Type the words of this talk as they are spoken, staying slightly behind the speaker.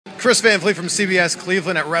Chris Van Vliet from CBS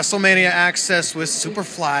Cleveland at WrestleMania Axxess with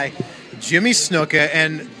Superfly, Jimmy Snuka,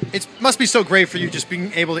 and it must be so great for you just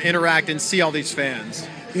being able to interact and see all these fans.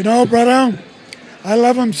 You know, brother, I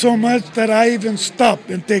love him so much that I even stop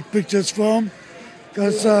and take pictures for him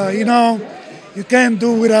because, you know, you can't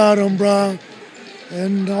do without him, bro.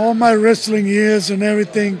 And all my wrestling years and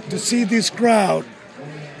everything, to see this crowd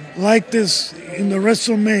like this in the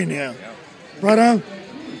WrestleMania, brother,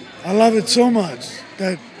 I love it so much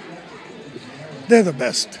that they're the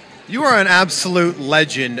best. You are an absolute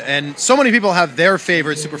legend, and so many people have their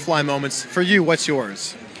favorite Superfly moments. For you, what's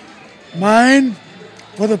yours? Mine,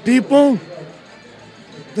 for the people,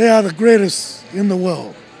 they are the greatest in the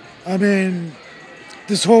world. I mean,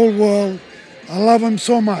 this whole world, I love them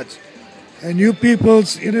so much. And you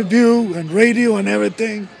people's interview and radio and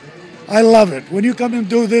everything, I love it. When you come and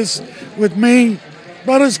do this with me,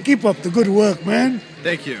 brothers, keep up the good work, man.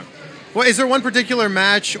 Thank you. Well, is there one particular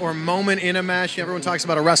match or moment in a match? Everyone talks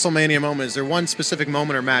about a WrestleMania moment. Is there one specific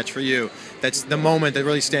moment or match for you that's the moment that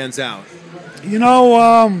really stands out? You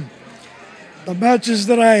know, the matches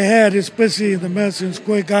that I had, especially the match in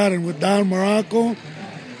Square Garden with Don Morocco,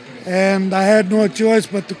 and I had no choice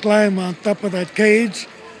but to climb on top of that cage,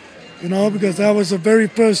 you know, because that was the very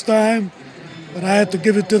first time, but I had to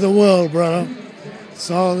give it to the world, brother.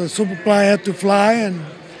 So the Superfly had to fly, and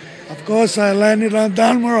of course I landed on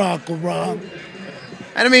Don Morocco, brother.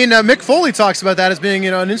 And I mean, Mick Foley talks about that as being,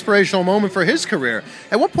 you know, an inspirational moment for his career.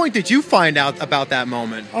 At what point did you find out about that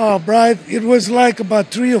moment? Oh, Brian, it was like about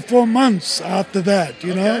 3 or 4 months after that,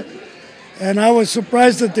 you know. And I was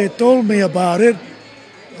surprised that they told me about it.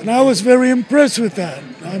 And I was very impressed with that.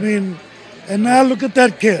 I mean, and now look at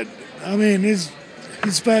that kid. I mean, he's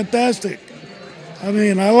fantastic. I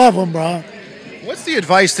mean, I love him, bro. What's the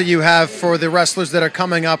advice that you have for the wrestlers that are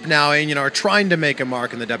coming up now and, you know, are trying to make a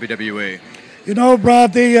mark in the WWE? You know, bro,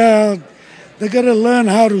 they got to learn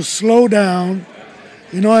how to slow down,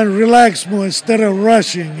 you know, and relax more instead of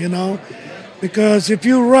rushing, you know. Because if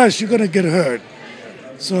you rush, you're going to get hurt.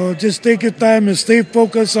 So just take your time and stay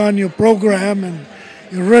focused on your program and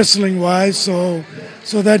your wrestling-wise so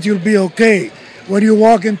that you'll be okay. When you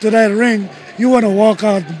walk into that ring, you want to walk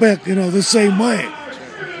out the back, you know, the same way.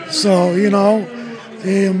 So, you know,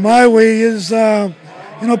 my way is,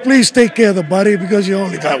 you know, please take care of the body because you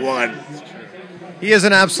only got one. He is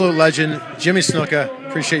an absolute legend. Jimmy Snuka,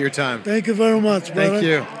 appreciate your time. Thank you very much, brother. Thank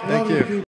you. Thank you.